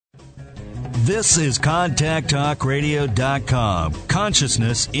This is ContactTalkRadio.com.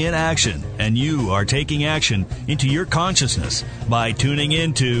 Consciousness in action. And you are taking action into your consciousness by tuning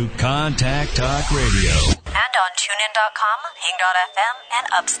into Contact Talk Radio. And on TuneIn.com, Hing.fm, and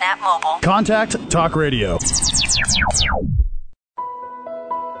UpSnap Mobile. Contact Talk Radio.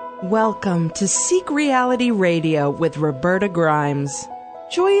 Welcome to Seek Reality Radio with Roberta Grimes.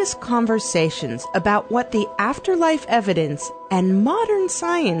 Joyous conversations about what the afterlife evidence and modern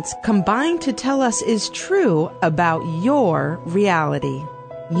science combine to tell us is true about your reality.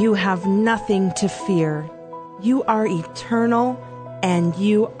 You have nothing to fear. You are eternal and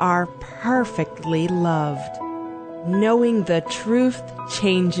you are perfectly loved. Knowing the truth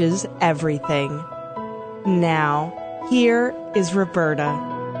changes everything. Now, here is Roberta.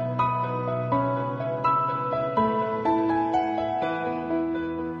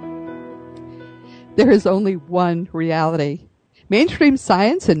 There is only one reality. Mainstream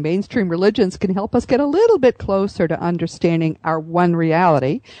science and mainstream religions can help us get a little bit closer to understanding our one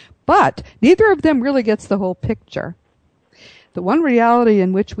reality, but neither of them really gets the whole picture. The one reality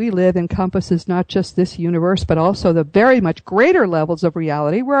in which we live encompasses not just this universe, but also the very much greater levels of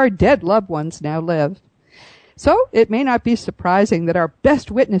reality where our dead loved ones now live. So it may not be surprising that our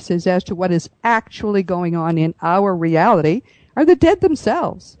best witnesses as to what is actually going on in our reality are the dead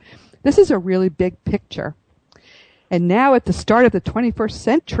themselves. This is a really big picture. And now at the start of the 21st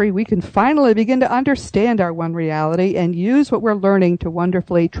century, we can finally begin to understand our one reality and use what we're learning to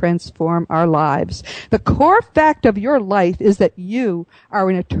wonderfully transform our lives. The core fact of your life is that you are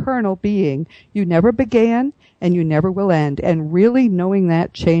an eternal being. You never began and you never will end. And really knowing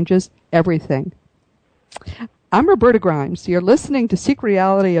that changes everything. I'm Roberta Grimes. You're listening to Seek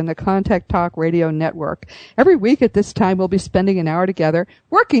Reality on the Contact Talk Radio Network. Every week at this time, we'll be spending an hour together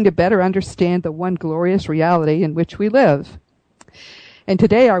working to better understand the one glorious reality in which we live. And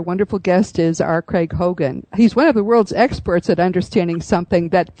today, our wonderful guest is R. Craig Hogan. He's one of the world's experts at understanding something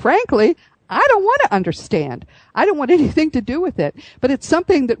that, frankly, I don't want to understand. I don't want anything to do with it. But it's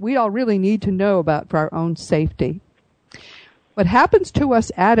something that we all really need to know about for our own safety. What happens to us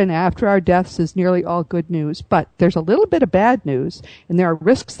at and after our deaths is nearly all good news, but there's a little bit of bad news, and there are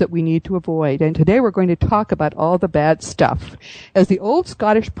risks that we need to avoid. And today we're going to talk about all the bad stuff. As the old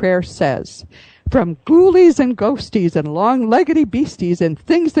Scottish prayer says, from ghoulies and ghosties and long-leggedy beasties and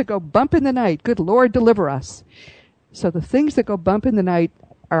things that go bump in the night, good Lord, deliver us. So the things that go bump in the night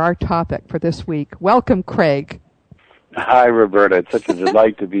are our topic for this week. Welcome, Craig. Hi, Roberta. It's such a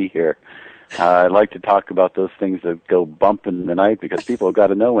delight to be here. I like to talk about those things that go bump in the night because people have got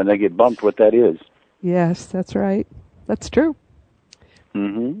to know when they get bumped what that is. Yes, that's right. That's true.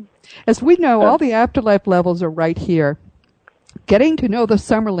 Mm-hmm. As we know, all the afterlife levels are right here. Getting to know the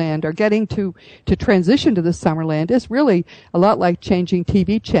Summerland or getting to transition to the Summerland is really a lot like changing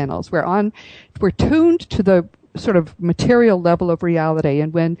TV channels. We're tuned to the sort of material level of reality,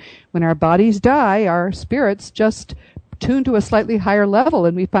 and when our bodies die, our spirits just tuned to a slightly higher level,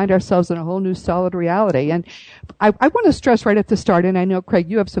 and we find ourselves in a whole new solid reality. And I want to stress right at the start, and I know, Craig,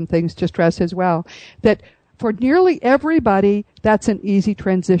 you have some things to stress as well, that for nearly everybody, that's an easy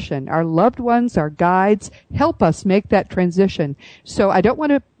transition. Our loved ones, our guides, help us make that transition. So I don't want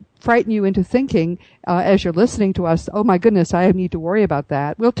to frighten you into thinking, as you're listening to us, oh my goodness, I need to worry about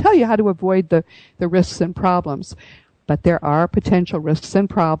that. We'll tell you how to avoid the risks and problems. But there are potential risks and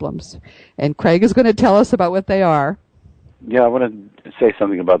problems. And Craig is going to tell us about what they are. Yeah, I want to say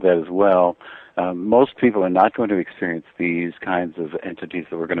something about that as well. Most people are not going to experience these kinds of entities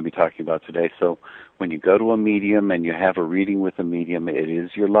that we're going to be talking about today. So when you go to a medium and you have a reading with a medium, it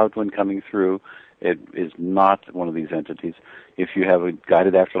is your loved one coming through. It is not one of these entities. If you have a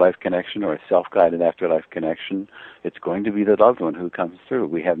guided afterlife connection or a self-guided afterlife connection, it's going to be the loved one who comes through.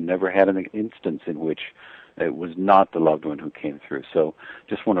 We have never had an instance in which it was not the loved one who came through. So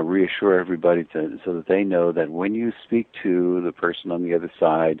just want to reassure everybody so that they know that when you speak to the person on the other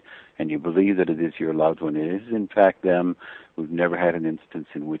side and you believe that it is your loved one, it is in fact them. We've never had an instance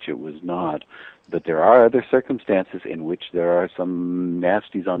in which it was not. But there are other circumstances in which there are some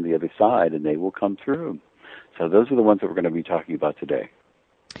nasties on the other side, and they will come through. So those are the ones that we're going to be talking about today.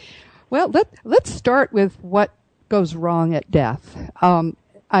 Well, let's start with what goes wrong at death.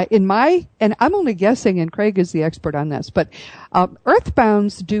 And I'm only guessing, and Craig is the expert on this, but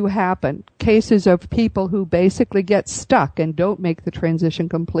Earthbounds do happen, cases of people who basically get stuck and don't make the transition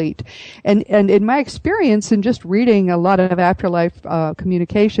complete. And in my experience in just reading a lot of afterlife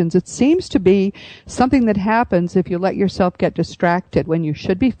communications, it seems to be something that happens if you let yourself get distracted when you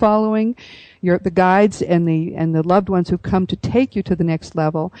should be following the guides and the loved ones who've come to take you to the next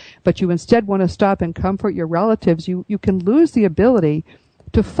level, but you instead want to stop and comfort your relatives. You can lose the ability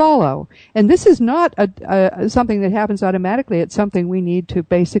to follow. And this is not something that happens automatically. It's something we need to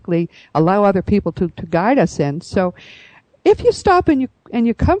basically allow other people to guide us in. So if you stop and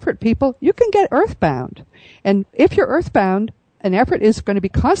you comfort people, you can get earthbound. And if you're earthbound, an effort is going to be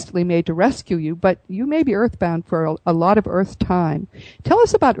constantly made to rescue you, but you may be earthbound for a lot of earth time. Tell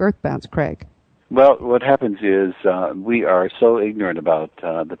us about earthbounds, Craig. Well, what happens is we are so ignorant about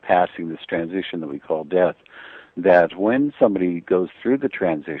the passing, this transition that we call death, that when somebody goes through the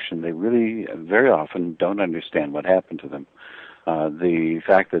transition, they really very often don't understand what happened to them. The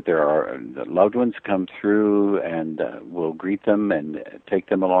fact that there are loved ones come through and will greet them and take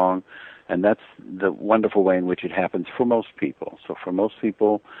them along, and that's the wonderful way in which it happens for most people. So for most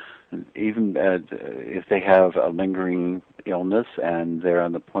people, even if they have a lingering illness and they're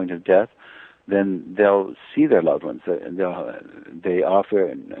on the point of death, then they'll see their loved ones. They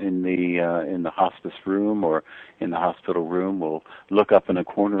often in the hospice room or in the hospital room will look up in a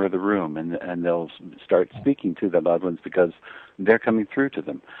corner of the room and they'll start speaking to their loved ones because they're coming through to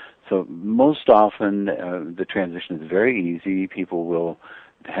them. So most often the transition is very easy. People will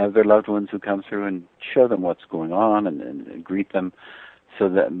have their loved ones who come through and show them what's going on and greet them.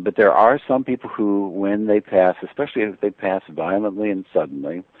 But there are some people who, when they pass, especially if they pass violently and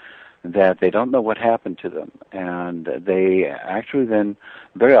suddenly, that they don't know what happened to them, and they actually then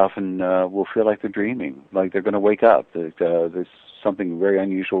very often will feel like they're dreaming, like they're going to wake up. There's something very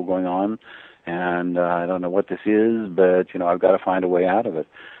unusual going on, and I don't know what this is, but I've got to find a way out of it.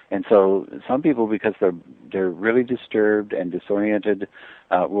 And so some people, because they're really disturbed and disoriented,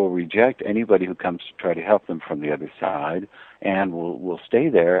 will reject anybody who comes to try to help them from the other side, and will stay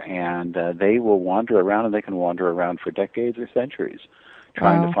there, and they will wander around, and they can wander around for decades or centuries,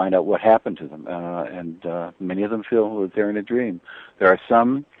 trying to find out what happened to them. And many of them feel that they're in a dream. There are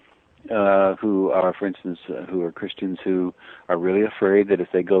some who are, for instance, who are Christians who are really afraid that if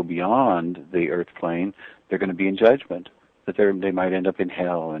they go beyond the earth plane, they're going to be in judgment, that they might end up in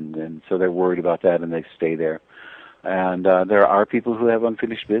hell, and so they're worried about that, and they stay there. And there are people who have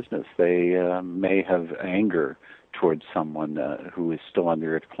unfinished business. They may have anger towards someone who is still on the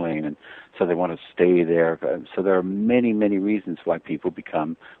earth plane, and so they want to stay there. So there are many, many reasons why people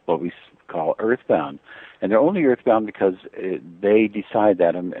become what we call earthbound. And they're only earthbound because they decide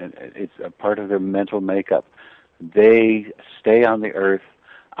that, and it's a part of their mental makeup. They stay on the earth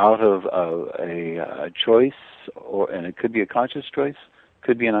out of a choice, and it could be a conscious choice,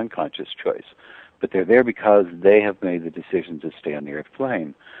 could be an unconscious choice. But they're there because they have made the decision to stay on the earth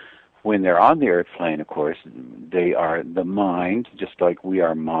plane. When they're on the earth plane, of course, they are the mind, just like we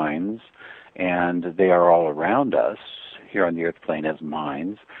are minds, and they are all around us here on the earth plane as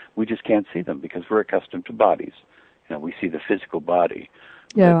minds. We just can't see them because we're accustomed to bodies. We see the physical body.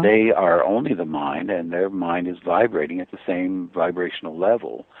 Yeah. But they are only the mind, and their mind is vibrating at the same vibrational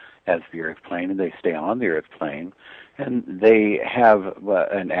level as the earth plane, and they stay on the earth plane. And they have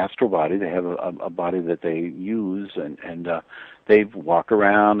an astral body. They have a body that they use, and they walk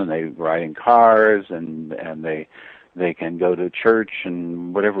around, and they ride in cars, and they can go to church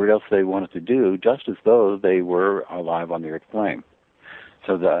and whatever else they wanted to do, just as though they were alive on the earth plane.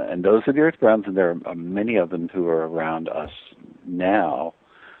 So and those are the earthbounds, and there are many of them who are around us now.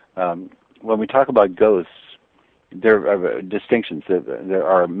 When we talk about ghosts, there are distinctions. There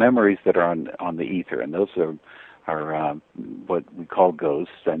are memories that are on the ether, and those are what we call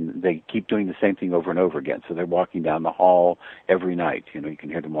ghosts, and they keep doing the same thing over and over again. So they're walking down the hall every night. You can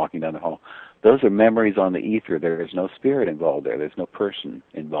hear them walking down the hall. Those are memories on the ether. There is no spirit involved there. There's no person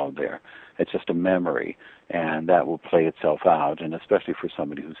involved there. It's just a memory, and that will play itself out, and especially for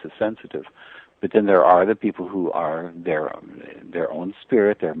somebody who's sensitive. But then there are the people who are their own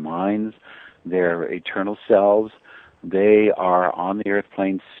spirit, their minds, their eternal selves. They are on the earth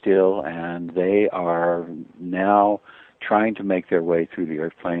plane still, and they are now trying to make their way through the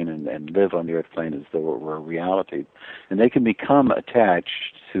earth plane and live on the earth plane as though it were a reality. And they can become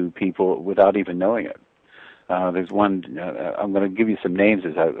attached to people without even knowing it. There's one, I'm going to give you some names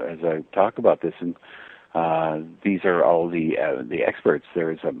as I talk about this, and these are all the experts. There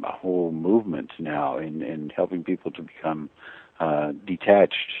is a whole movement now in helping people to become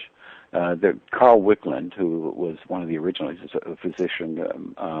detached. Carl Wickland, who was one of the originals, is a physician.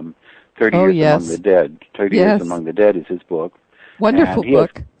 30 Years Among the Dead. 30 Years Among the Dead is his book. Wonderful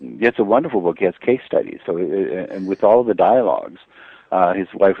book. It's a wonderful book. He has case studies. So, and with all the dialogues, his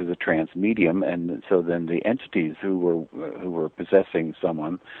wife was a trance medium, and so then the entities who were possessing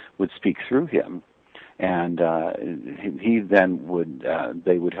someone would speak through him, and he then would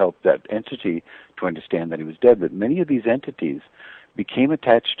they would help that entity to understand that he was dead. But many of these entities became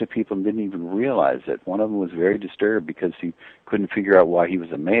attached to people and didn't even realize it. One of them was very disturbed because he couldn't figure out why he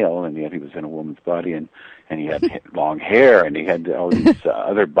was a male, and yet he was in a woman's body, and he had long hair, and he had all these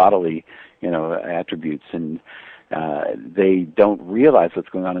other bodily, attributes, and they don't realize what's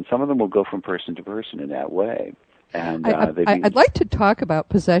going on, and some of them will go from person to person in that way. And I'd like to talk about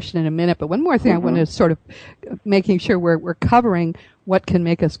possession in a minute, but one more thing I want to sort of making sure we're covering what can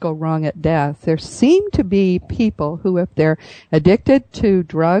make us go wrong at death. There seem to be people who, if they're addicted to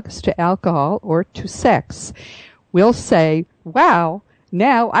drugs, to alcohol, or to sex, will say, wow,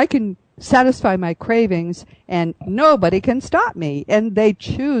 now I can satisfy my cravings and nobody can stop me. And they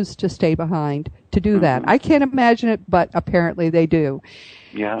choose to stay behind to do that. I can't imagine it, but apparently they do.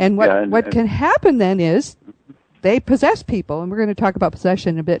 Yeah. And what can happen then is they possess people, and we're going to talk about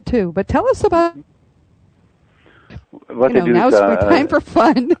possession a bit too. But tell us about now's my time for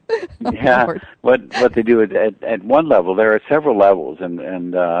fun. Yeah, what they do at one level, there are several levels, and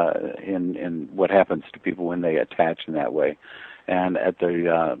in what happens to people when they attach in that way. And at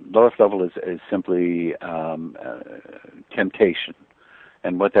the lowest level is simply temptation.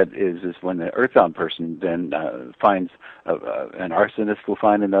 And what that is when the earthbound person then finds an arsonist will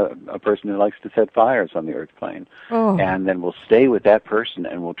find a person who likes to set fires on the earth plane, and then we'll stay with that person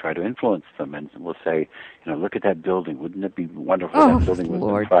and we'll try to influence them, and we'll say, look at that building. Wouldn't it be wonderful if that building was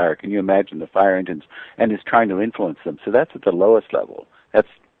on fire? Can you imagine the fire engines? And is trying to influence them. So that's at the lowest level. That's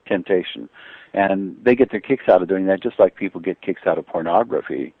temptation. And they get their kicks out of doing that, just like people get kicks out of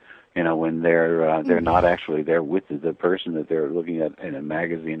pornography. When they're not actually there with the person that they're looking at in a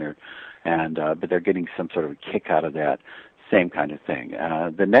magazine, but they're getting some sort of kick out of that. Same kind of thing.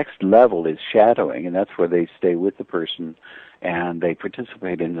 The next level is shadowing, and that's where they stay with the person and they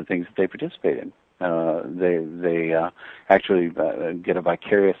participate in the things that they participate in. They actually get a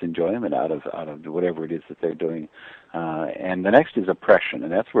vicarious enjoyment out of whatever it is that they're doing. And the next is oppression,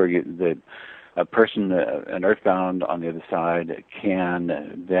 and that's where a person, an earthbound on the other side,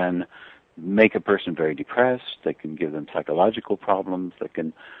 can then make a person very depressed. They can give them psychological problems. They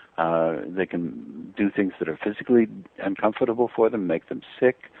can do things that are physically uncomfortable for them, make them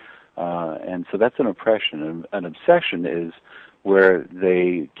sick. And so that's an oppression. An obsession is where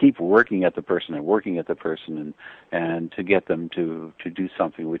they keep working at the person and to get them to do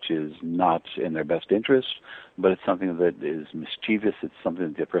something which is not in their best interest, but it's something that is mischievous. It's something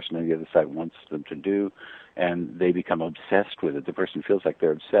that the person on the other side wants them to do, and they become obsessed with it. The person feels like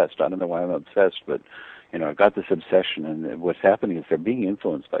they're obsessed. I don't know why I'm obsessed, but I've got this obsession, and what's happening is they're being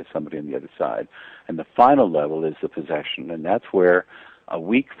influenced by somebody on the other side. And the final level is the possession, and that's where a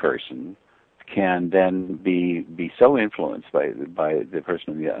weak person can then be so influenced by the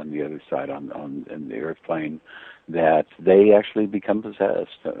person on the other side on the earth plane that they actually become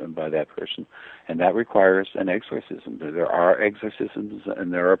possessed by that person, and that requires an exorcism. There are exorcisms,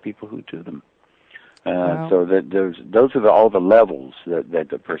 and there are people who do them. Wow. So that those are all the levels that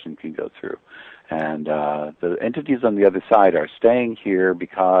the person can go through, and the entities on the other side are staying here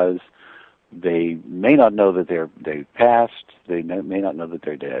because they may not know that they've passed. They may not know that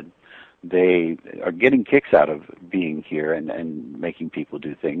they're dead. They are getting kicks out of being here and making people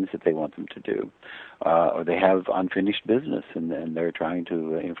do things that they want them to do. Or they have unfinished business and they're trying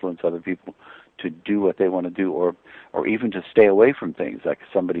to influence other people to do what they want to do, or even to stay away from things, like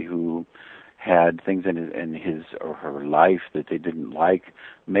somebody who had things in his or her life that they didn't like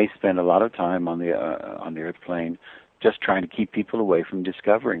may spend a lot of time on the earth plane just trying to keep people away from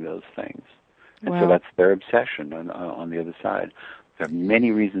discovering those things. And so that's their obsession on the other side. There are many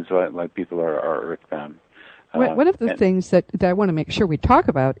reasons why people are earthbound. One of the things that I want to make sure we talk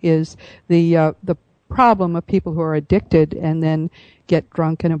about is the problem of people who are addicted and then get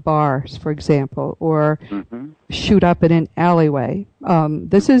drunk in a bar, for example, or shoot up in an alleyway.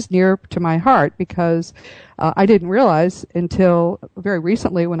 This is near to my heart because I didn't realize until very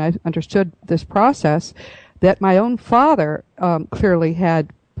recently, when I understood this process, that my own father clearly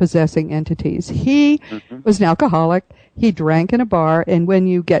had possessing entities. He was an alcoholic. He drank in a bar, and when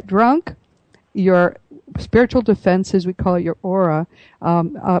you get drunk, your spiritual defenses, we call it your aura,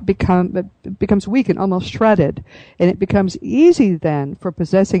 becomes weak and almost shredded. And it becomes easy then for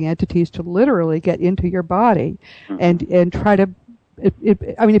possessing entities to literally get into your body and try to, if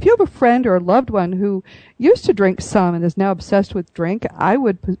you have a friend or a loved one who used to drink some and is now obsessed with drink, I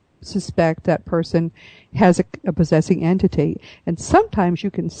would suspect that person has a possessing entity, and sometimes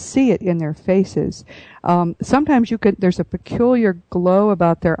you can see it in their faces. Sometimes there's a peculiar glow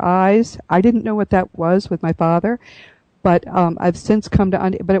about their eyes. I didn't know what that was with my father, but I've since come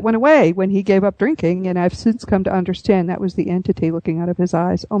to but it went away when he gave up drinking, and I've since come to understand that was the entity looking out of his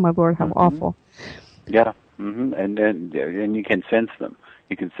eyes. Oh my Lord, how awful! Yeah, And you can sense them.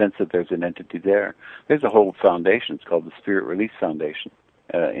 You can sense that there's an entity there. There's a whole foundation. It's called the Spirit Release Foundation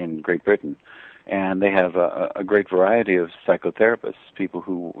in Great Britain. And they have a great variety of psychotherapists, people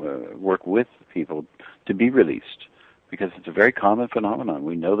who work with people to be released, because it's a very common phenomenon.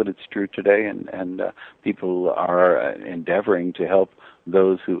 We know that it's true today, and people are endeavoring to help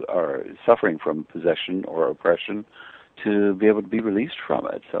those who are suffering from possession or oppression to be able to be released from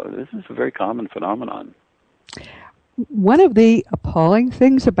it. So this is a very common phenomenon. One of the appalling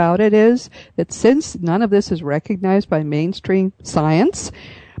things about it is that since none of this is recognized by mainstream science,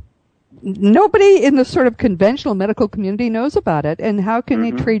 nobody in the sort of conventional medical community knows about it. And how can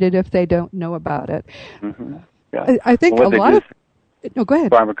they treat it if they don't know about it? Yeah. I think a lot of... No, go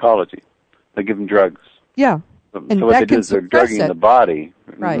ahead. Pharmacology. They give them drugs. Yeah. And so what they do is they're drugging the body,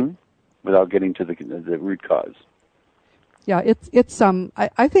 right, without getting to the root cause. Yeah, it's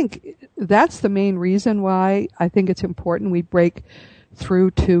I think that's the main reason why I think it's important we break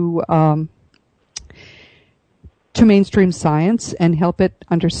through to mainstream science and help it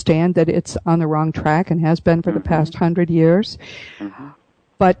understand that it's on the wrong track and has been for the past 100 years.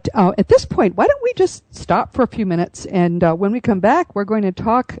 But at this point, why don't we just stop for a few minutes, and when we come back, we're going to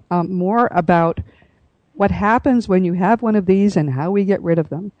talk more about what happens when you have one of these and how we get rid of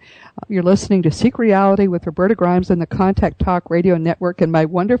them. You're listening to Seek Reality with Roberta Grimes on the Contact Talk Radio Network, and my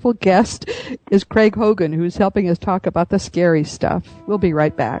wonderful guest is Craig Hogan, who's helping us talk about the scary stuff. We'll be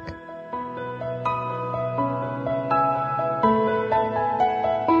right back.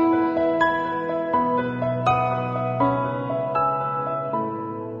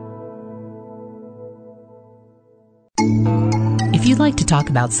 If you'd like to talk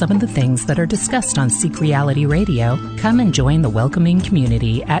about some of the things that are discussed on Seek Reality Radio, come and join the welcoming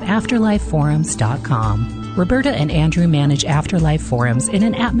community at AfterlifeForums.com. Roberta and Andrew manage Afterlife Forums in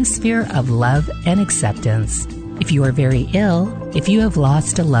an atmosphere of love and acceptance. If you are very ill, if you have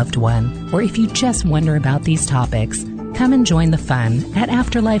lost a loved one, or if you just wonder about these topics, come and join the fun at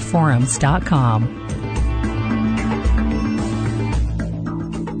AfterlifeForums.com.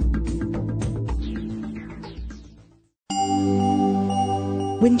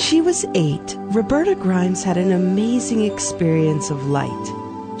 When she was 8, Roberta Grimes had an amazing experience of light.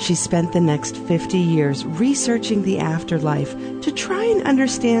 She spent the next 50 years researching the afterlife to try and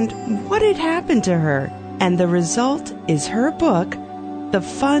understand what had happened to her. And the result is her book, The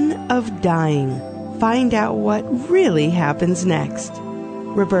Fun of Dying. Find out what really happens next.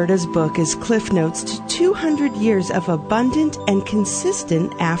 Roberta's book is cliff notes to 200 years of abundant and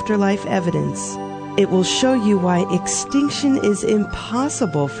consistent afterlife evidence. It will show you why extinction is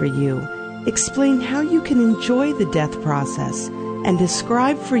impossible for you, explain how you can enjoy the death process, and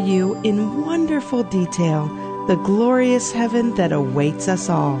describe for you in wonderful detail the glorious heaven that awaits us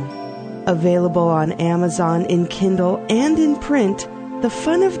all. Available on Amazon in Kindle and in print, The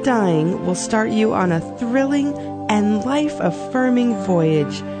Fun of Dying will start you on a thrilling and life-affirming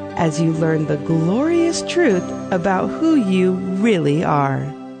voyage as you learn the glorious truth about who you really are.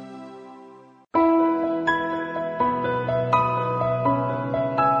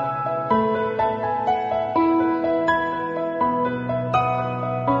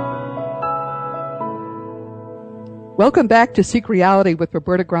 Welcome back to Seek Reality with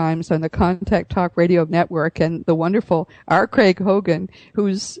Roberta Grimes on the Contact Talk Radio Network, and the wonderful R. Craig Hogan,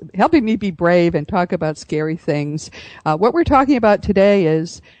 who's helping me be brave and talk about scary things. What we're talking about today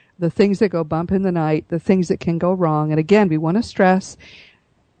is the things that go bump in the night, the things that can go wrong. And again, we want to stress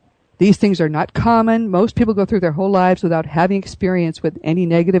these things are not common. Most people go through their whole lives without having experience with any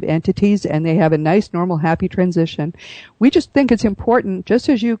negative entities, and they have a nice, normal, happy transition. We just think it's important, just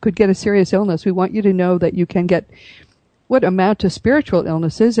as you could get a serious illness, we want you to know that you can get what amount to spiritual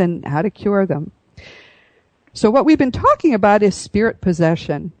illnesses and how to cure them. So what we've been talking about is spirit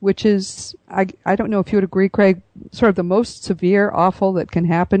possession, which is, I don't know if you would agree, Craig, sort of the most severe, awful that can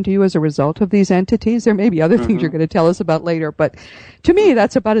happen to you as a result of these entities. There may be other things you're going to tell us about later, but to me,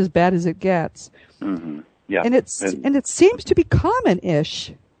 that's about as bad as it gets. Yeah. And it seems to be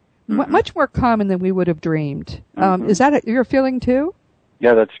common-ish, much more common than we would have dreamed. Is that your feeling too?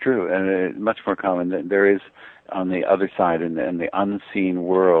 Yeah, that's true, and much more common. There is, on the other side, in the unseen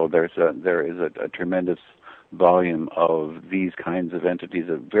world, there is a tremendous volume of these kinds of entities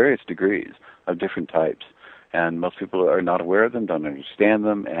of various degrees, of different types. And most people are not aware of them, don't understand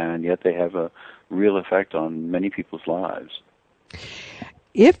them, and yet they have a real effect on many people's lives.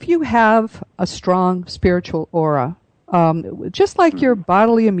 If you have a strong spiritual aura, just like your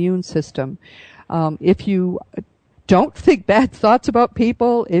bodily immune system, if you don't think bad thoughts about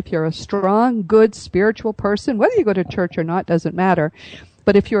people, if you're a strong, good spiritual person, whether you go to church or not doesn't matter,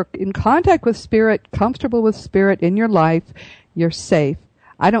 But if you're in contact with spirit, comfortable with spirit in your life, you're safe.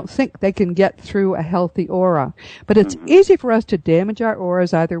 I don't think they can get through a healthy aura. But it's easy for us to damage our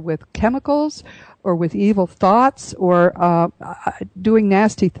auras either with chemicals or with evil thoughts or doing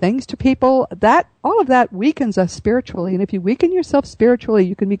nasty things to people. All of that weakens us spiritually. And if you weaken yourself spiritually,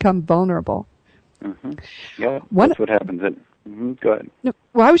 you can become vulnerable. Mm-hmm. Yeah, that's what happens. Go ahead. No,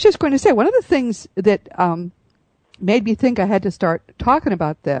 well, I was just going to say, one of the things that made me think I had to start talking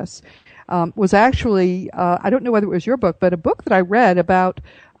about this was actually, I don't know whether it was your book, but a book that I read about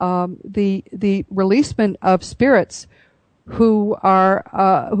the releasement of spirits who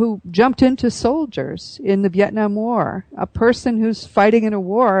jumped into soldiers in the Vietnam War. A person who's fighting in a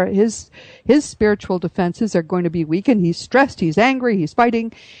war, his spiritual defenses are going to be weakened. He's stressed, he's angry, he's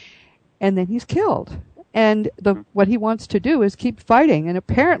fighting, and then he's killed. And what he wants to do is keep fighting. And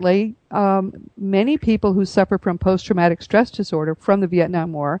apparently, many people who suffer from post-traumatic stress disorder from the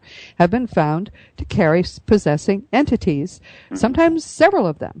Vietnam War have been found to carry possessing entities, sometimes several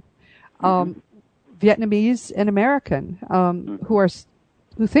of them, Vietnamese and American, who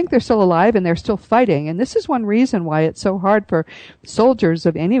think they're still alive and they're still fighting. And this is one reason why it's so hard for soldiers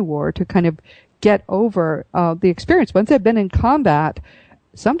of any war to kind of get over the experience. Once they've been in combat,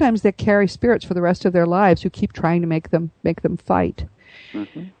 sometimes they carry spirits for the rest of their lives who keep trying to make them fight.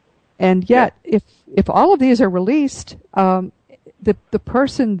 And yet, if all of these are released, the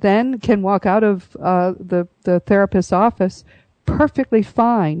person then can walk out of the therapist's office perfectly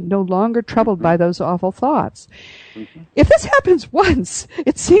fine, no longer troubled by those awful thoughts. If this happens once,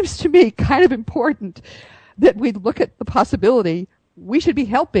 it seems to me kind of important that we look at the possibility we should be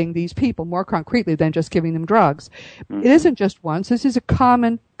helping these people more concretely than just giving them drugs. It isn't just once. This is a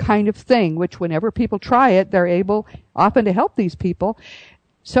common kind of thing, which whenever people try it, they're able often to help these people.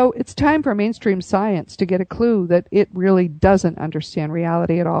 So it's time for mainstream science to get a clue that it really doesn't understand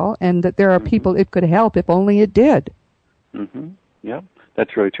reality at all, and that there are people it could help if only it did. Yeah,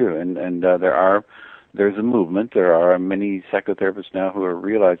 that's really true. And there's a movement. There are many psychotherapists now who are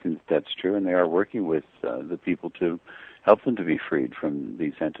realizing that that's true, and they are working with the people to help them to be freed from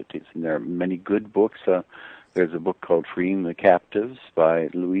these entities. And there are many good books. There's a book called Freeing the Captives by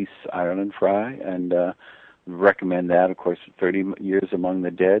Louise Ireland Fry, and recommend that. Of course, 30 Years Among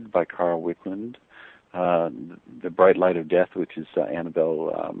the Dead by Carl Wickland. The Bright Light of Death, which is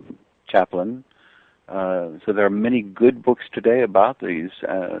Annabelle Chaplin. So there are many good books today about these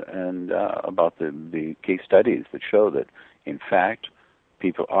and about the case studies that show that, in fact,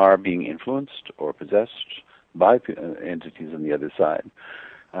 people are being influenced or possessed by entities on the other side.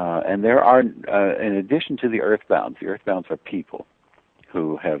 And there are, in addition to the Earthbounds are people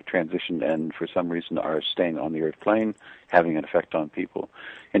who have transitioned and for some reason are staying on the earth plane, having an effect on people.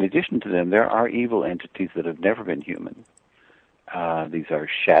 In addition to them, there are evil entities that have never been human. These are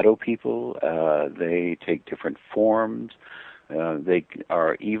shadow people. They take different forms. They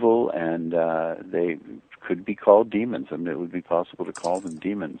are evil, and they could be called demons. I mean, it would be possible to call them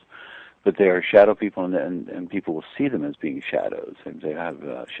demons. But they are shadow people, and people will see them as being shadows. And they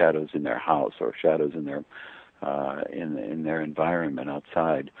have shadows in their house or shadows in their environment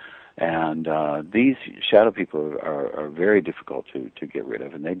outside. And these shadow people are very difficult to get rid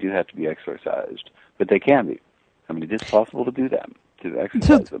of, and they do have to be exorcised. But they can be. I mean, it is possible to do that, to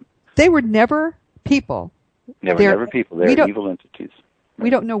exorcise them. They were never people. Never people. They're evil entities. We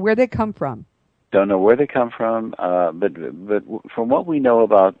don't know where they come from. Don't know where they come from, but from what we know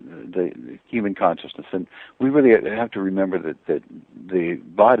about the human consciousness, and we really have to remember that the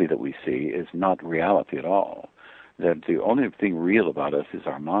body that we see is not reality at all. That the only thing real about us is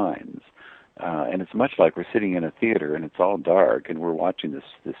our minds, and it's much like we're sitting in a theater and it's all dark and we're watching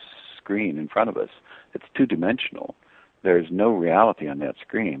this screen in front of us. It's two-dimensional. There's no reality on that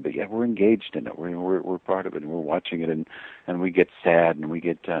screen, but yet we're engaged in it. We're part of it, and we're watching it, and we get sad, and we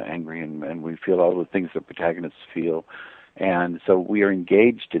get angry, and we feel all the things that protagonists feel. And so we are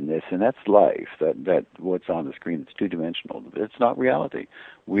engaged in this, and that's life. That what's on the screen is two-dimensional. It's not reality.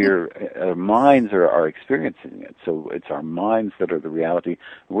 Our minds are experiencing it. So it's our minds that are the reality.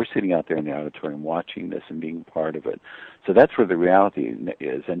 We're sitting out there in the auditorium watching this and being part of it. So that's where the reality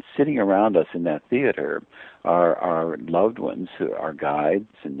is. And sitting around us in that theater are our loved ones, our guides,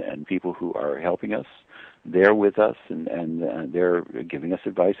 and people who are helping us. They're with us, and they're giving us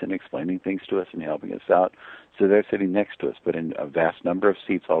advice and explaining things to us and helping us out. So they're sitting next to us, but in a vast number of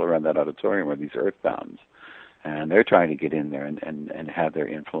seats all around that auditorium are these Earthbounds. And they're trying to get in there and have their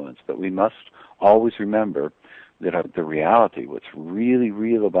influence. But we must always remember that the reality, what's really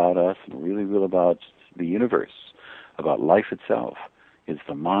real about us and really real about the universe, about life itself, is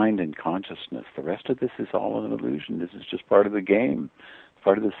the mind and consciousness. The rest of this is all an illusion. This is just part of the game.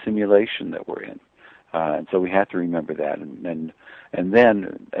 part of the simulation that we're in. And so we have to remember that. And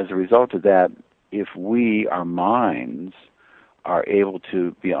then, as a result of that, if our minds are able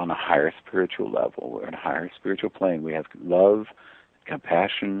to be on a higher spiritual level, we're in a higher spiritual plane, we have love,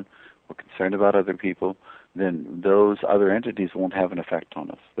 compassion, we're concerned about other people, then those other entities won't have an effect on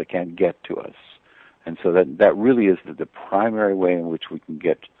us. They can't get to us. And so that really is the primary way in which we can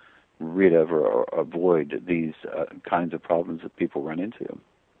get rid of or avoid these kinds of problems that people run into.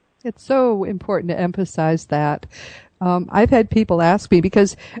 It's so important to emphasize that. I've had people ask me,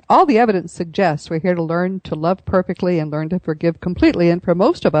 because all the evidence suggests we're here to learn to love perfectly and learn to forgive completely, and for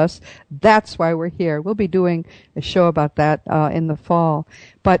most of us, that's why we're here. We'll be doing a show about that in the fall.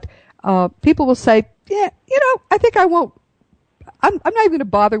 But people will say, yeah, I think I won't. I'm not even going to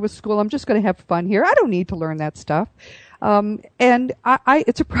bother with school. I'm just going to have fun here. I don't need to learn that stuff. And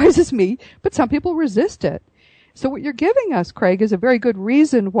it surprises me, but some people resist it. So what you're giving us, Craig, is a very good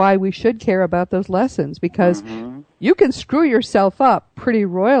reason why we should care about those lessons, because you can screw yourself up pretty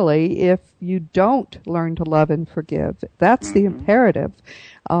royally if you don't learn to love and forgive. That's the imperative.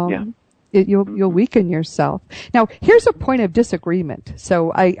 You'll weaken yourself. Now, here's a point of disagreement.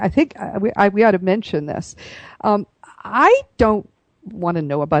 So I think we ought to mention this. I don't want to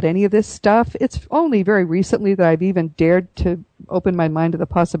know about any of this stuff. It's only very recently that I've even dared to open my mind to the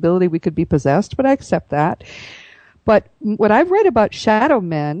possibility we could be possessed, but I accept that. But what I've read about shadow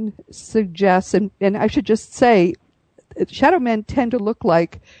men suggests, and I should just say, shadow men tend to look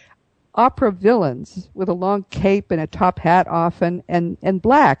like opera villains with a long cape and a top hat often, and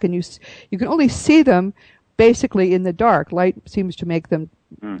black, and you can only see them basically in the dark. Light seems to make them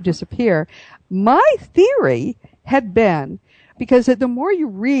disappear. My theory had been, because the more you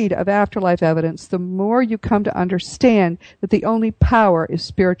read of afterlife evidence, the more you come to understand that the only power is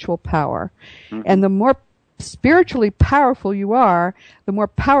spiritual power. And the more spiritually powerful you are, the more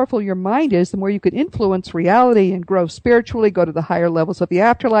powerful your mind is, the more you can influence reality and grow spiritually, go to the higher levels of the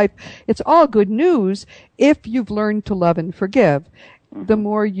afterlife. It's all good news if you've learned to love and forgive. The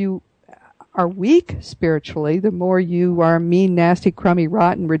more you are weak spiritually, the more you are mean, nasty, crummy,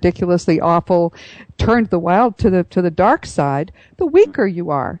 rotten, ridiculously awful, turned the wild to the dark side, the weaker you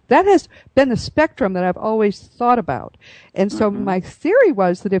are. That has been the spectrum that I've always thought about. And so my theory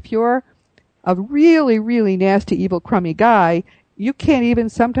was that if you're a really, really nasty, evil, crummy guy, you can't even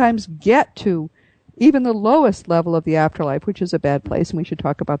sometimes get to even the lowest level of the afterlife, which is a bad place, and we should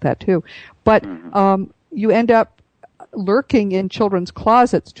talk about that too. But you end up lurking in children's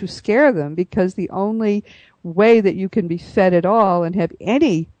closets to scare them, because the only way that you can be fed at all and have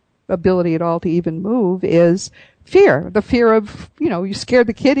any ability at all to even move is fear. The fear of, you scared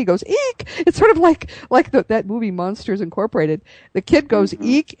the kid, he goes, eek! It's sort of like that movie Monsters Incorporated. The kid goes,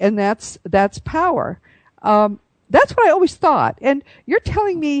 eek, and that's power. That's what I always thought. And you're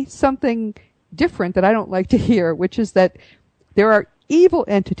telling me something different that I don't like to hear, which is that there are evil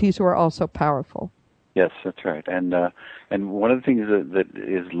entities who are also powerful. Yes, that's right. And one of the things that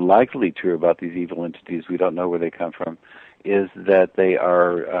is likely true about these evil entities, we don't know where they come from, is that they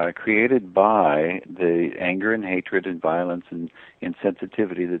are created by the anger and hatred and violence and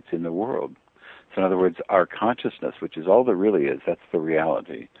insensitivity that's in the world. So in other words, our consciousness, which is all there really is, that's the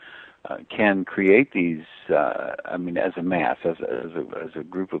reality, can create these, as a mass, as a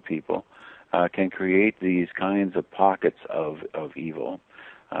group of people, can create these kinds of pockets of evil.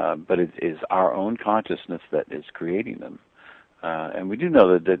 But it is our own consciousness that is creating them. And we do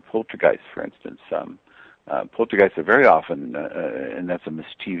know that poltergeists, for instance, poltergeists are very often, and that's a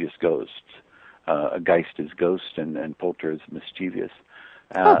mischievous ghost. A geist is ghost, and polter is mischievous.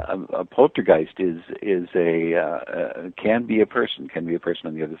 A poltergeist can be a person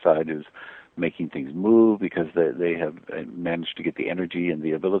on the other side who's making things move because they have managed to get the energy and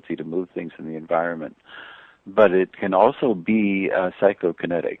the ability to move things in the environment. But it can also be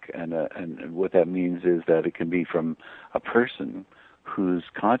psychokinetic, and what that means is that it can be from a person whose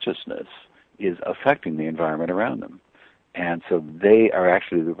consciousness is affecting the environment around them. And so they are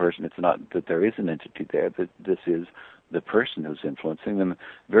actually the person. It's not that there is an entity there, that this is the person who's influencing them.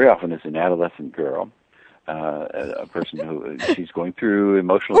 Very often it's an adolescent girl, a person who she's going through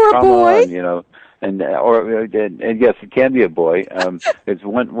emotional trauma, and yes, it can be a boy. There's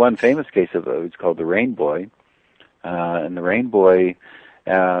one famous case of it's called the Rain Boy, and the Rain Boy,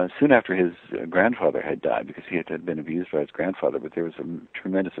 soon after his grandfather had died, because he had been abused by his grandfather, but there was a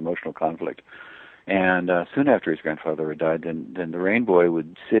tremendous emotional conflict. And soon after his grandfather had died, then the Rain Boy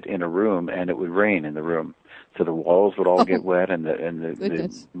would sit in a room, and it would rain in the room. So the walls would all get wet, and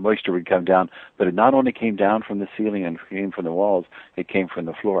the moisture would come down. But it not only came down from the ceiling and came from the walls, it came from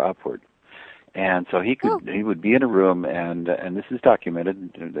the floor upward. And so he would be in a room, and this is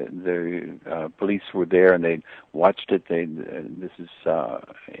documented. The police were there, and they watched it. This is a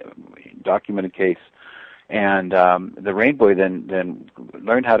documented case. And the rain boy then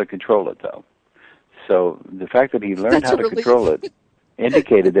learned how to control it, though. So the fact that he learned how to control it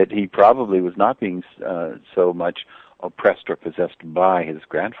indicated that he probably was not being so much oppressed or possessed by his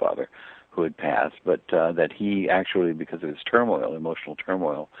grandfather, who had passed, but that he actually, because of his turmoil, emotional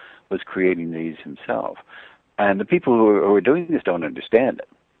turmoil, was creating these himself. And the people who are doing this don't understand it.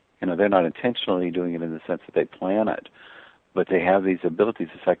 They're not intentionally doing it in the sense that they plan it, but they have these abilities,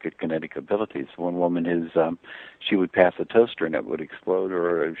 the psychokinetic abilities. One woman she would pass a toaster and it would explode,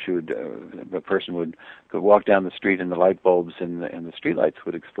 or a person would walk down the street and the light bulbs and the street lights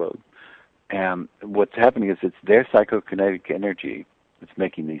would explode. And what's happening is it's their psychokinetic energy that's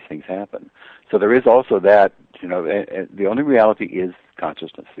making these things happen. So there is also that, the only reality is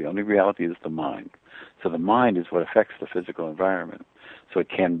consciousness. The only reality is the mind. So the mind is what affects the physical environment. So it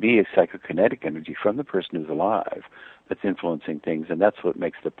can be a psychokinetic energy from the person who's alive that's influencing things, and that's what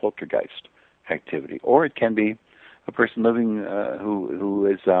makes the poltergeist activity. Or it can be a person living who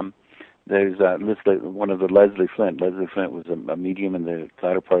is there's one of the Leslie Flint. Leslie Flint was a medium in the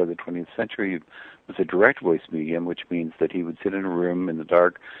latter part of the 20th century. He was a direct voice medium, which means that he would sit in a room in the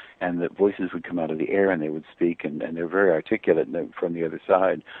dark, and the voices would come out of the air, and they would speak, and they're very articulate from the other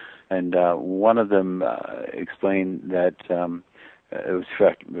side. And one of them explained that it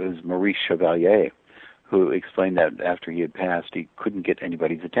was Maurice Chevalier, who explained that after he had passed, he couldn't get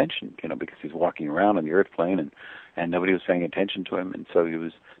anybody's attention, because he was walking around on the earth plane and nobody was paying attention to him, and so he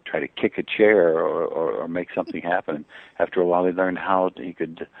was trying to kick a chair or make something happen. And after a while, he learned how he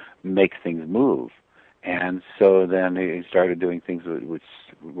could make things move, and so then he started doing things which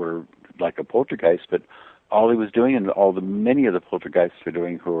were like a poltergeist, but all he was doing, and many of the poltergeists are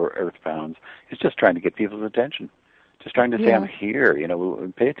doing who are Earthbounds, is just trying to get people's attention. Just trying to say, I'm here,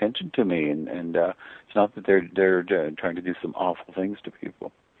 pay attention to me, and it's not that they're trying to do some awful things to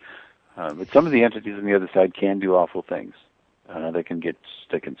people. But some of the entities on the other side can do awful things. They can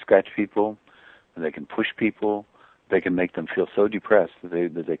scratch people, they can push people, they can make them feel so depressed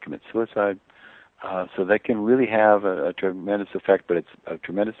that they commit suicide. So that can really have a tremendous effect, but it's a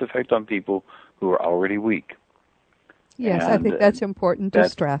tremendous effect on people who are already weak. Yes, and I think that's important to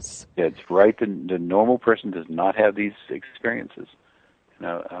stress. Yeah, it's right. The normal person does not have these experiences,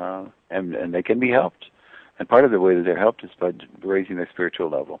 and they can be helped. And part of the way that they're helped is by raising their spiritual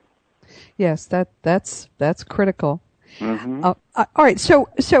level. Yes, that's critical. Mm-hmm. All right, so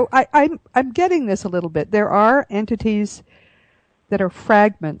I'm getting this a little bit. There are entities that are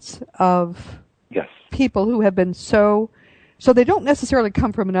fragments of people who have been so they don't necessarily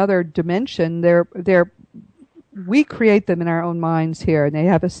come from another dimension. We create them in our own minds here, and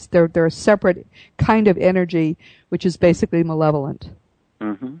they're a separate kind of energy, which is basically malevolent.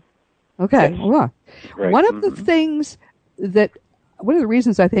 Mm-hmm. Okay. Yes. Well, right. One of the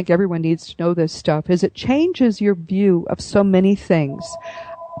reasons I think everyone needs to know this stuff is it changes your view of so many things.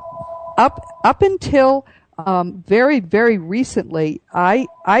 Up until very, very recently, I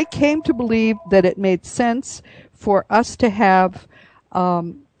came to believe that it made sense for us to have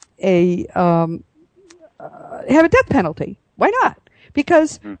a death penalty. Why not?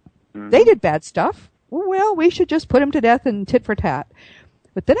 Because they did bad stuff. Well, we should just put them to death and tit for tat.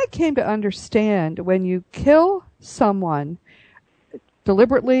 But then I came to understand when you kill someone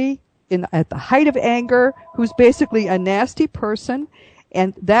deliberately at the height of anger, who's basically a nasty person,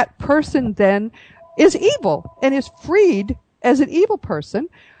 and that person then is evil and is freed as an evil person,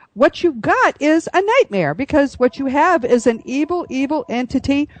 what you've got is a nightmare, because what you have is an evil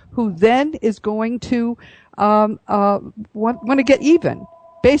entity who then is going to want to get even.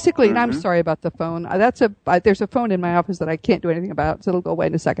 Basically, and I'm sorry about the phone. There's a phone in my office that I can't do anything about, so it'll go away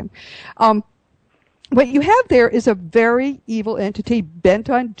in a second. What you have there is a very evil entity bent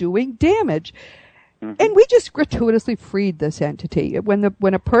on doing damage. And we just gratuitously freed this entity. When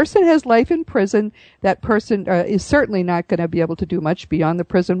a person has life in prison, that person is certainly not going to be able to do much beyond the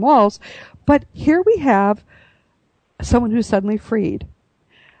prison walls. But here we have someone who's suddenly freed.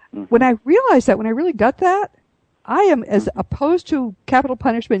 When I realized that, when I really got that, I am as opposed to capital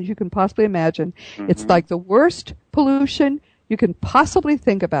punishment as you can possibly imagine. It's like the worst pollution you can possibly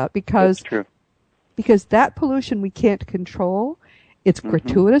think about, because that pollution we can't control. It's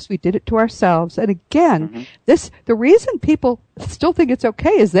gratuitous. We did it to ourselves. And again, the reason people still think it's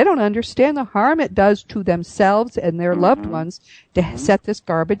okay is they don't understand the harm it does to themselves and their loved ones to set this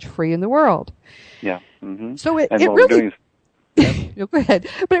garbage free in the world. Yeah. So it what really... we're doing Go ahead.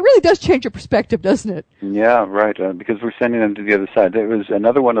 But it really does change your perspective, doesn't it? Yeah, right. Because we're sending them to the other side. There was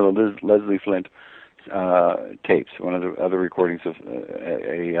another one of the Leslie Flint tapes, one of the other recordings of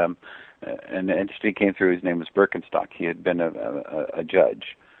an entity came through. His name was Birkenstock. He had been a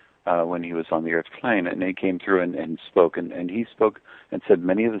judge when he was on the Earth's plane, and he came through and spoke, and he spoke and said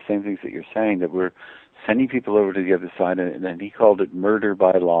many of the same things that you're saying, that we're sending people over to the other side, and he called it murder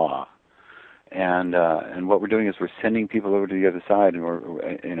by law. And what we're doing is we're sending people over to the other side, and we're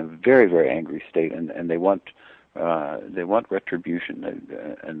in a very, very angry state, and they want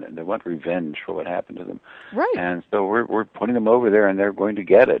retribution, and they want revenge for what happened to them. Right. And so we're putting them over there, and they're going to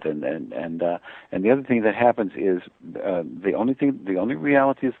get it. And the other thing that happens is the only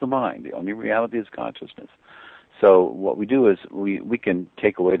reality is the mind. The only reality is consciousness. So what we do is we can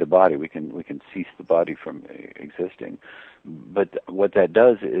take away the body. We can cease the body from existing. But what that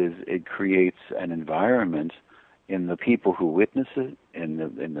does is it creates an environment in the people who witness it, in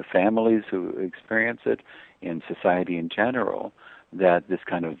the families who experience it, in society in general, that this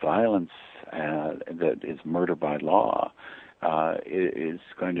kind of violence that is murder by law is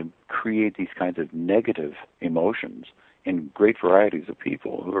going to create these kinds of negative emotions in great varieties of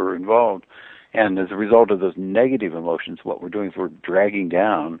people who are involved. And as a result of those negative emotions, what we're doing is we're dragging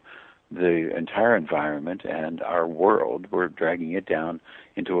down the entire environment and our world. We're dragging it down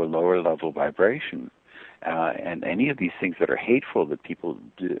into a lower level vibration. And any of these things that are hateful that people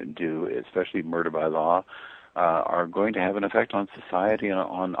do, especially murder by law, are going to have an effect on society and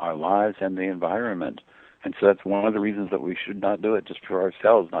on our lives and the environment. And so that's one of the reasons that we should not do it just for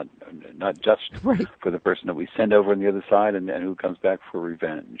ourselves, not just right. for the person that we send over on the other side and who comes back for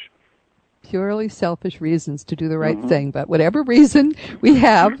revenge. Purely selfish reasons to do the right thing. But whatever reason we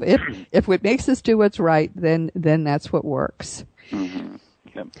have, if it makes us do what's right, then that's what works. Mm-hmm.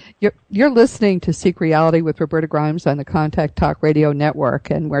 Yep. You're listening to Seek Reality with Roberta Grimes on the Contact Talk Radio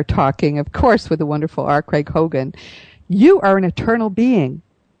Network, and we're talking, of course, with the wonderful R. Craig Hogan. You are an eternal being.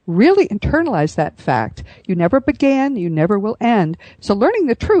 Really internalize that fact. You never began, you never will end. So learning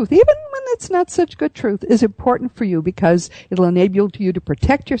the truth, even when it's not such good truth, is important for you because it'll enable you to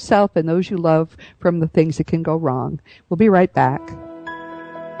protect yourself and those you love from the things that can go wrong. We'll be right back.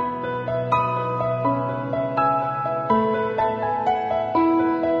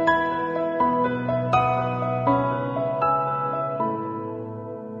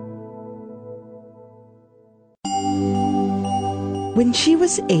 When she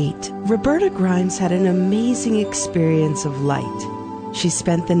was 8, Roberta Grimes had an amazing experience of light. She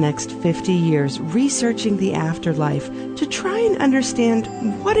spent the next 50 years researching the afterlife to try and understand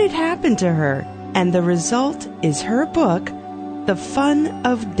what had happened to her. And the result is her book, The Fun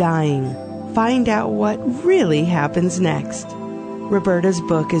of Dying. Find out what really happens next. Roberta's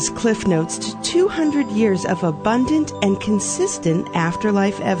book is cliff notes to 200 years of abundant and consistent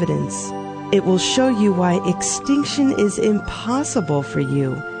afterlife evidence. It will show you why extinction is impossible for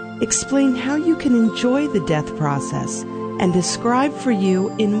you, explain how you can enjoy the death process, and describe for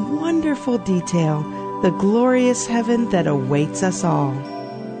you in wonderful detail the glorious heaven that awaits us all.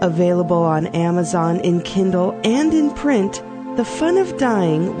 Available on Amazon in Kindle and in print, The Fun of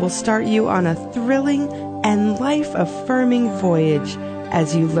Dying will start you on a thrilling and life-affirming voyage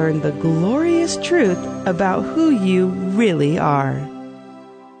as you learn the glorious truth about who you really are.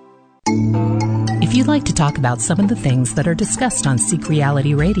 If you'd like to talk about some of the things that are discussed on Seek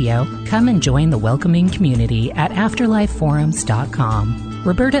Reality Radio, come and join the welcoming community at afterlifeforums.com.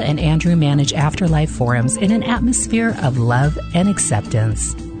 Roberta and Andrew manage Afterlife Forums in an atmosphere of love and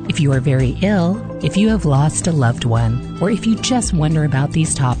acceptance. If you are very ill, if you have lost a loved one, or if you just wonder about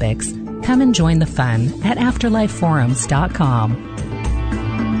these topics, come and join the fun at afterlifeforums.com.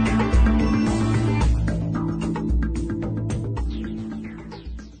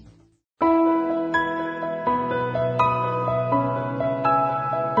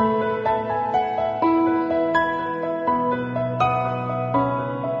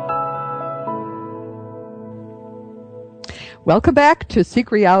 Welcome back to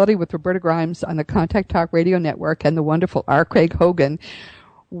Seek Reality with Roberta Grimes on the Contact Talk Radio Network and the wonderful R. Craig Hogan.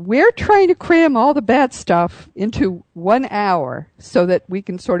 We're trying to cram all the bad stuff into 1 hour so that we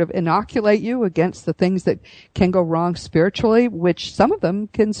can sort of inoculate you against the things that can go wrong spiritually, which some of them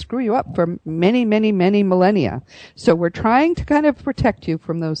can screw you up for many, many, many millennia. So we're trying to kind of protect you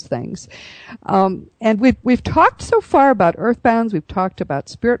from those things. And we've talked so far about Earthbounds. We've talked about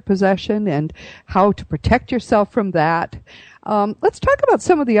spirit possession and how to protect yourself from that. Let's talk about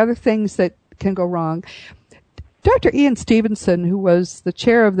some of the other things that can go wrong. Dr. Ian Stevenson, who was the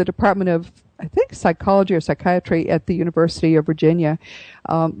chair of the Department of I think psychology or psychiatry at the University of Virginia,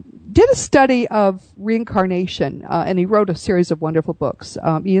 did a study of reincarnation, and he wrote a series of wonderful books.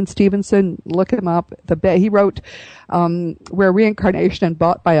 Ian Stevenson, look him up. He wrote Where Reincarnation and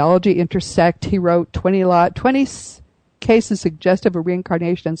Biology Intersect. He wrote 20 cases suggestive of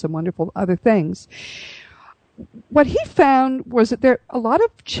reincarnation and some wonderful other things. What he found was that a lot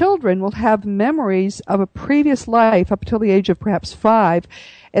of children will have memories of a previous life up until the age of perhaps 5,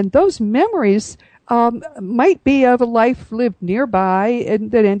 and those memories might be of a life lived nearby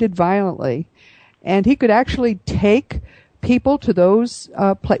and that ended violently. And he could actually take people to those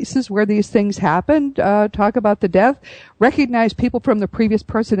places where these things happened, talk about the death, recognize people from the previous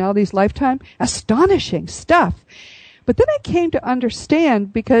personality's lifetime. Astonishing stuff. But then I came to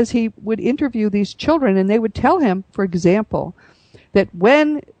understand, because he would interview these children and they would tell him, for example, that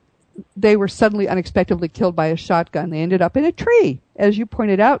when they were suddenly unexpectedly killed by a shotgun, they ended up in a tree. As you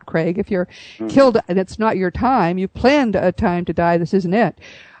pointed out, Craig, if you're killed and it's not your time, you planned a time to die, this isn't it,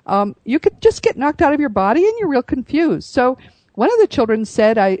 you could just get knocked out of your body and you're real confused. So one of the children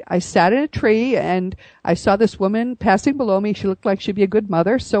said, I sat in a tree and I saw this woman passing below me. She looked like she'd be a good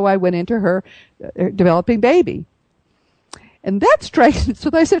mother, so I went into her developing baby. And that's striking.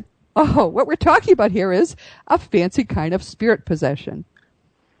 So I said, oh, what we're talking about here is a fancy kind of spirit possession.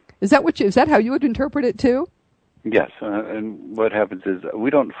 Is that how you would interpret it too? Yes, and what happens is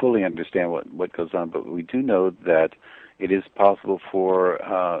we don't fully understand what goes on, but we do know that it is possible for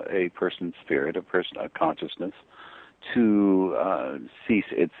a person's spirit, a consciousness, to cease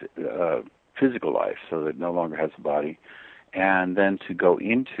its physical life, so that it no longer has a body, and then to go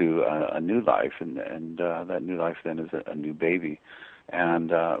into a new life, and that new life then is a new baby.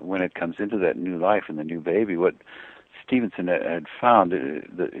 And when it comes into that new life and the new baby, what Stevenson had found,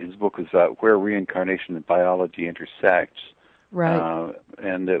 his book was about Where Reincarnation and Biology Intersects, right?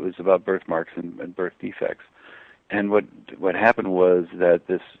 And it was about birthmarks and birth defects. And what happened was that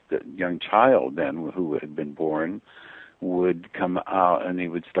this young child then, who had been born, would come out and he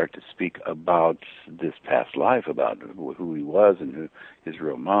would start to speak about this past life, about who he was and his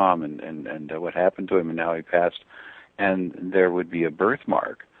real mom and what happened to him and how he passed. And there would be a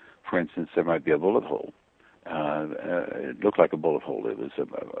birthmark. For instance, there might be a bullet hole. It looked like a bullet hole. It was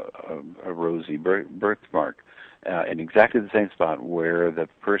a rosy birthmark in exactly the same spot where the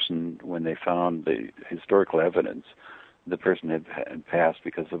person, when they found the historical evidence, the person had passed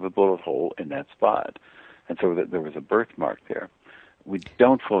because of a bullet hole in that spot. And so there was a birthmark there. We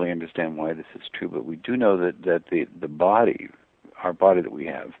don't fully understand why this is true, but we do know that the body, our body that we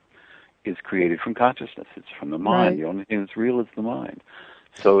have, is created from consciousness. It's from the mind. Right. The only thing that's real is the mind.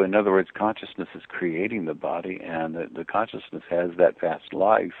 So, in other words, consciousness is creating the body, and the consciousness has that past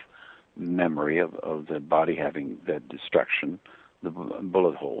life memory of the body having that destruction, the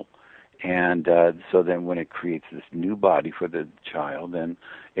bullet hole. And so then when it creates this new body for the child, then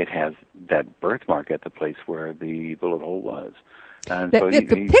it has that birthmark at the place where the bullet hole was. And so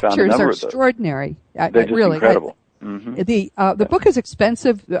the pictures are extraordinary. They're just really incredible. Mm-hmm. The book is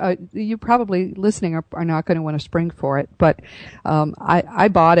expensive. You probably listening are not going to want to spring for it, but I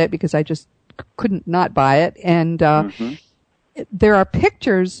bought it because I just couldn't not buy it. And there are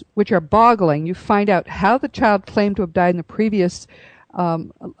pictures which are boggling. You find out how the child claimed to have died in the previous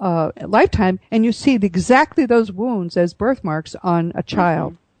lifetime, and you see exactly those wounds as birthmarks on a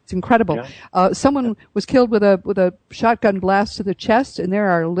child. It's incredible. Yeah. Someone was killed with a shotgun blast to the chest, and there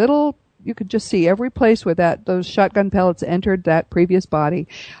are you could just see every place where those shotgun pellets entered that previous body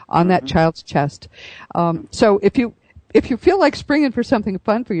on that child's chest. So if you feel like springing for something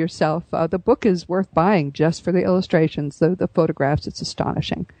fun for yourself, the book is worth buying just for the illustrations, the photographs. It's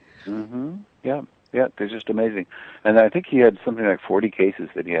astonishing. Mm-hmm. Yeah. Yeah, they're just amazing. And I think he had something like 40 cases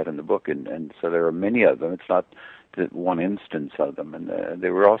that he had in the book, and so there are many of them. It's not one instance of them. And they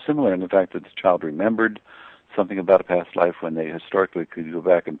were all similar in the fact that the child remembered something about a past life. When they historically could go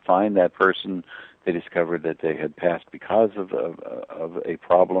back and find that person, they discovered that they had passed because of a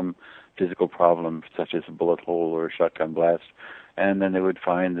problem, physical problem, such as a bullet hole or a shotgun blast. And then they would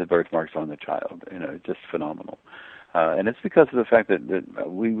find the birthmarks on the child. Just phenomenal. And it's because of the fact that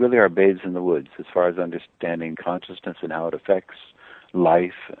we really are babes in the woods as far as understanding consciousness and how it affects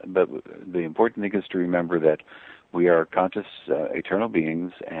life. But the important thing is to remember that we are conscious, eternal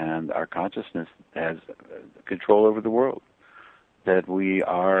beings, and our consciousness has control over the world. That we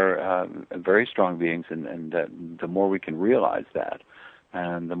are very strong beings, and that the more we can realize that,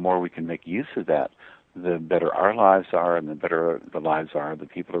 and the more we can make use of that, the better our lives are, and the better the lives are of the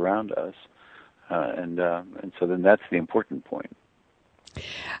people around us. And so then that's the important point.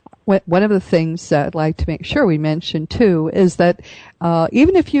 One of the things I'd like to make sure we mention, too, is that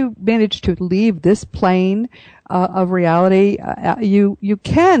even if you manage to leave this plane of reality, you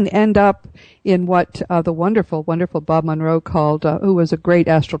can end up in what the wonderful Bob Monroe called, who was a great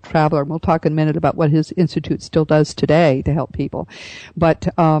astral traveler. And we'll talk in a minute about what his institute still does today to help people. But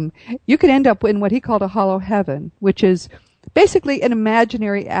you could end up in what he called a hollow heaven, which is basically an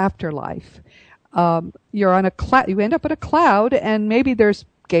imaginary afterlife. You're on you end up in a cloud, and maybe there's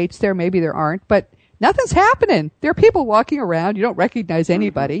gates there, maybe there aren't, but nothing's happening. There are people walking around. You don't recognize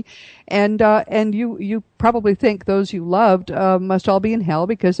anybody. And you probably think those you loved must all be in hell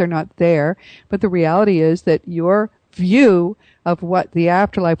because they're not there. But the reality is that your view of what the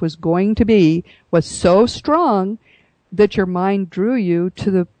afterlife was going to be was so strong that your mind drew you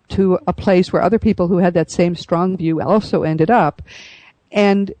to a place where other people who had that same strong view also ended up.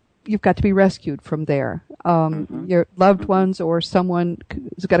 And you've got to be rescued from there. Your loved ones or someone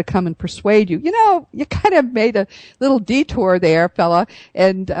has got to come and persuade you. You kind of made a little detour there, fella,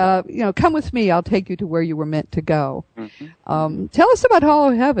 and come with me. I'll take you to where you were meant to go. Tell us about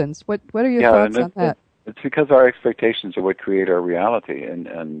Hollow Heavens. What are your thoughts on that? It's because our expectations are what create our reality, and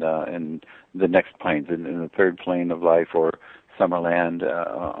the next planes, in the third plane of life, or Summerland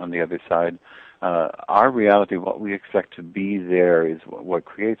on the other side. Our reality, what we expect to be there, is what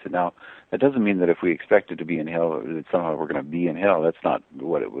creates it. Now, that doesn't mean that if we expected to be in hell, that somehow we're going to be in hell. That's not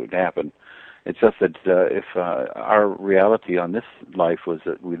what it would happen. It's just that if our reality on this life was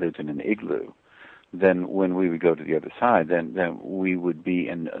that we lived in an igloo, then when we would go to the other side, then we would be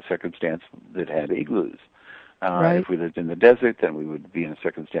in a circumstance that had igloos. Right. If we lived in the desert, then we would be in a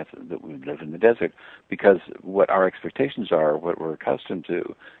circumstance that we would live in the desert, because what our expectations are, what we're accustomed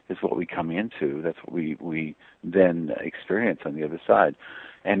to, is what we come into. That's what we then experience on the other side.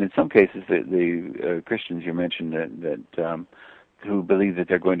 And in some cases, the Christians you mentioned that who believe that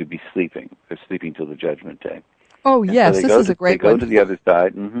they're going to be sleeping. They're sleeping till the Judgment Day. Oh, yes, so this is a great one. They go to the other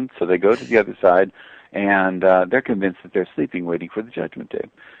side. So they go to the other side, and they're convinced that they're sleeping, waiting for the Judgment Day.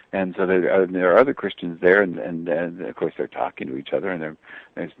 And so there are other Christians there, and of course they're talking to each other, and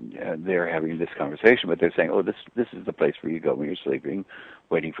they're having this conversation. But they're saying, "Oh, this is the place where you go when you're sleeping,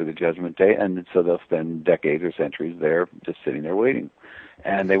 waiting for the Judgment Day." And so they'll spend decades or centuries there, just sitting there waiting.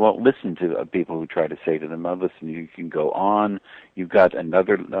 And they won't listen to people who try to say to them, "Oh, listen, you can go on. You've got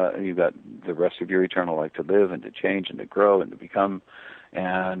you've got the rest of your eternal life to live and to change and to grow and to become."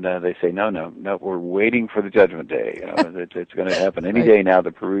 And they say, no, we're waiting for the Judgment Day. It's going to happen any day now,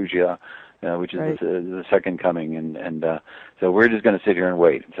 the Perugia, which is the second coming. And so we're just going to sit here and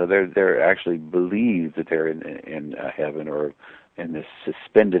wait. So they're actually believe that they're in heaven, or in this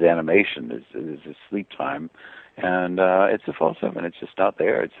suspended animation. There's a sleep time. And it's a false heaven. It's just not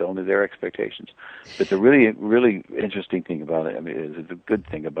there. It's only their expectations. But the really, really interesting thing about it, is the good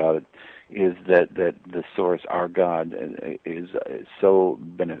thing about it, is that the source, our God, is so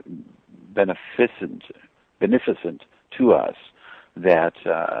beneficent to us that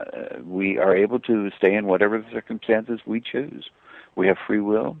we are able to stay in whatever circumstances we choose. We have free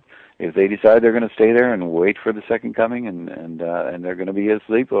will. If they decide they're going to stay there and wait for the second coming, and they're going to be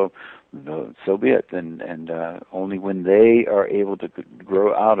asleep, well, so be it. And only when they are able to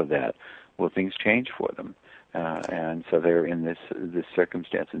grow out of that will things change for them. And so they're in this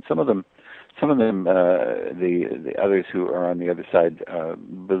circumstance. And some of them, the others who are on the other side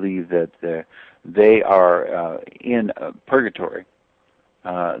believe that they are in purgatory.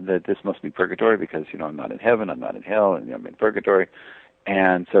 That this must be purgatory because I'm not in heaven, I'm not in hell, and I'm in purgatory.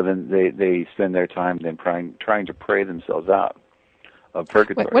 And so then they spend their time then trying to pray themselves out of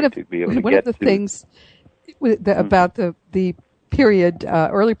purgatory to be able to get to. One of the things about the period,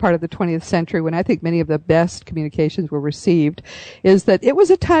 early part of the 20th century, when I think many of the best communications were received, is that it was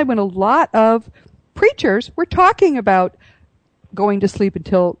a time when a lot of preachers were talking about going to sleep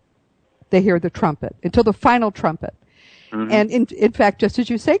until they hear the trumpet, until the final trumpet. And in fact, just as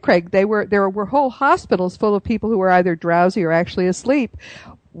you say, Craig, there were whole hospitals full of people who were either drowsy or actually asleep,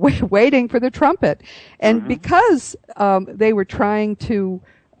 waiting for the trumpet. And because they were trying to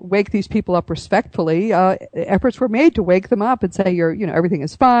wake these people up respectfully, efforts were made to wake them up and say, everything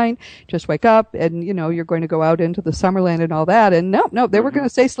is fine, just wake up, and you're going to go out into the Summerland and all that. And no, they were going to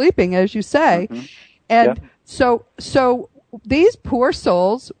stay sleeping, as you say. And so these poor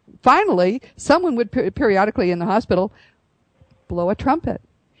souls, finally, someone would periodically in the hospital blow a trumpet,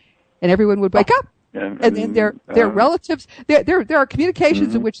 and everyone would wake up. And then their relatives, there are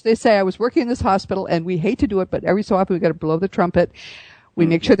communications in which they say, I was working in this hospital and we hate to do it, but every so often we got to blow the trumpet. We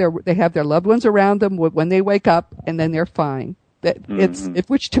make sure they have their loved ones around them when they wake up, and then they're fine.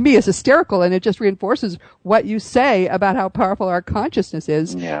 which to me is hysterical, and it just reinforces what you say about how powerful our consciousness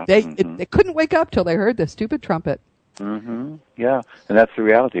is. Yeah. They couldn't wake up till they heard the stupid trumpet. Yeah, and that's the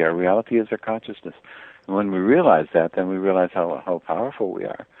reality. Our reality is our consciousness. And when we realize that, then we realize how powerful we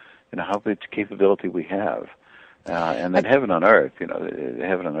are, how much capability we have. And then heaven on earth,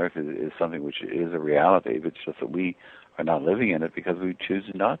 heaven on earth is something which is a reality. It's just that we are not living in it because we choose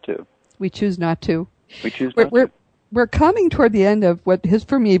not to. We choose not to. We're coming toward the end of what has,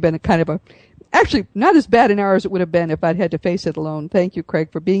 for me, been a kind of actually not as bad an hour as it would have been if I'd had to face it alone. Thank you,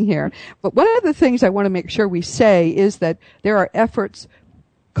 Craig, for being here. But one of the things I want to make sure we say is that there are efforts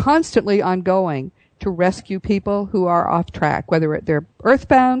constantly ongoing to rescue people who are off track, whether they're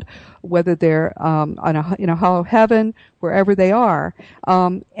earthbound, whether they're in a hollow heaven, wherever they are.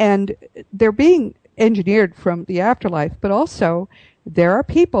 And they're being engineered from the afterlife, but also there are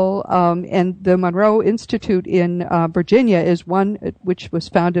people, and the Monroe Institute in Virginia is one which was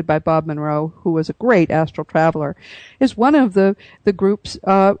founded by Bob Monroe, who was a great astral traveler, is one of the groups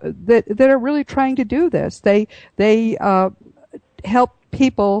that are really trying to do this. They help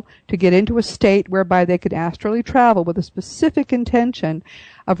people to get into a state whereby they could astrally travel with a specific intention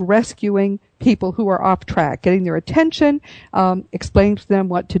of rescuing people who are off track, getting their attention, explaining to them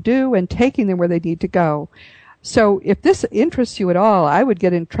what to do, and taking them where they need to go. So if this interests you at all, I would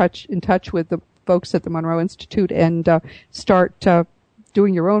get in touch with the folks at the Monroe Institute and start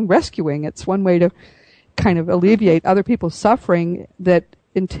doing your own rescuing. It's one way to kind of alleviate other people's suffering that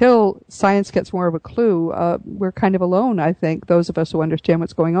until science gets more of a clue, we're kind of alone, I think, those of us who understand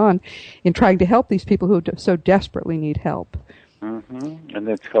what's going on, in trying to help these people who so desperately need help. And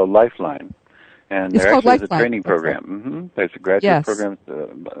it's called Lifeline. And there actually is a training program. There's a graduate program,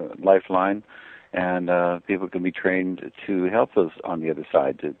 Lifeline. And people can be trained to help those on the other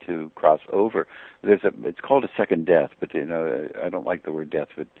side to cross over. It's called a second death, but I don't like the word death,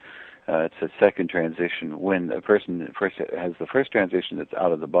 but it's a second transition. When a person first has the first transition that's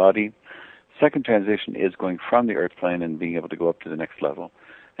out of the body, second transition is going from the earth plane and being able to go up to the next level,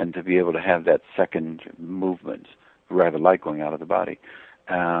 and to be able to have that second movement, rather like going out of the body.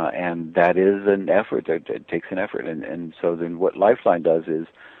 And that is an effort. It takes an effort. And so then what Lifeline does is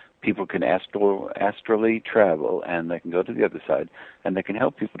people can astrally travel, and they can go to the other side, and they can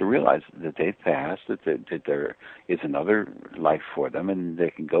help people to realize that they've passed, that there is another life for them, and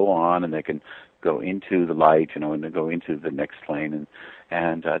they can go on, and they can go into the light, and they go into the next plane,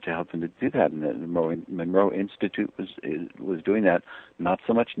 and to help them to do that. And the Monroe Institute was doing that, not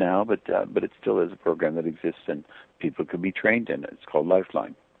so much now, but it still is a program that exists, and people can be trained in it. It's called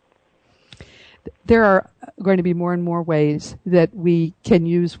Lifeline. There are going to be more and more ways that we can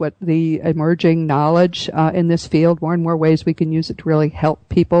use what the emerging knowledge in this field, more and more ways we can use it to really help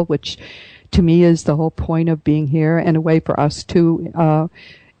people, which to me is the whole point of being here, and a way for us to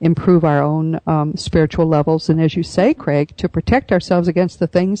improve our own spiritual levels. And as you say, Craig, to protect ourselves against the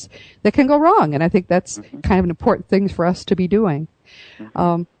things that can go wrong. And I think that's kind of an important thing for us to be doing.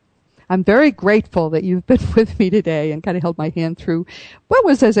 I'm very grateful that you've been with me today and kind of held my hand through what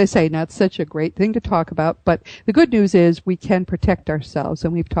was, as I say, not such a great thing to talk about. But the good news is we can protect ourselves,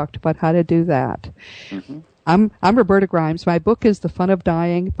 and we've talked about how to do that. I'm Roberta Grimes. My book is The Fun of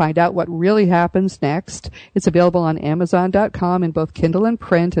Dying. Find out what really happens next. It's available on Amazon.com in both Kindle and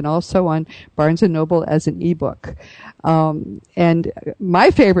print, and also on Barnes & Noble as an ebook. And my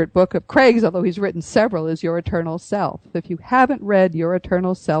favorite book of Craig's, although he's written several, is Your Eternal Self. If you haven't read Your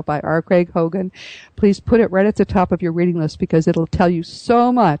Eternal Self by R. Craig Hogan, please put it right at the top of your reading list, because it'll tell you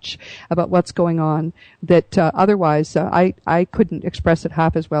so much about what's going on that otherwise I couldn't express it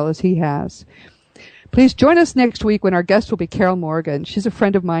half as well as he has. Please join us next week when our guest will be Carol Morgan. She's a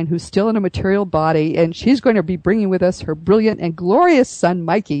friend of mine who's still in a material body, and she's going to be bringing with us her brilliant and glorious son,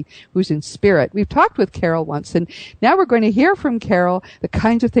 Mikey, who's in spirit. We've talked with Carol once, and now we're going to hear from Carol the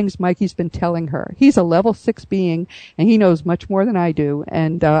kinds of things Mikey's been telling her. He's a level 6 being, and he knows much more than I do,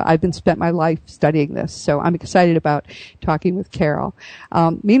 and I've spent my life studying this, so I'm excited about talking with Carol.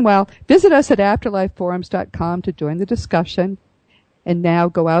 Meanwhile, visit us at afterlifeforums.com to join the discussion. And now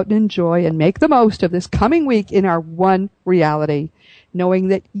go out and enjoy and make the most of this coming week in our one reality, knowing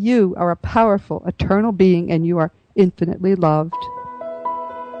that you are a powerful, eternal being and you are infinitely loved.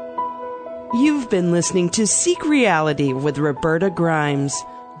 You've been listening to Seek Reality with Roberta Grimes.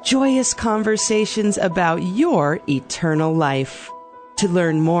 Joyous conversations about your eternal life. To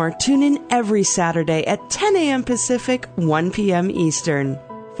learn more, tune in every Saturday at 10 a.m. Pacific, 1 p.m. Eastern.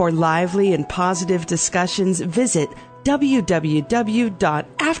 For lively and positive discussions, visit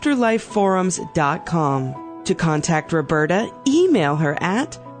www.afterlifeforums.com. To contact Roberta, email her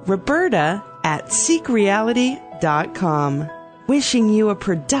at roberta@seekreality.com. Wishing you a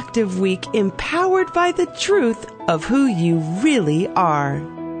productive week empowered by the truth of who you really are.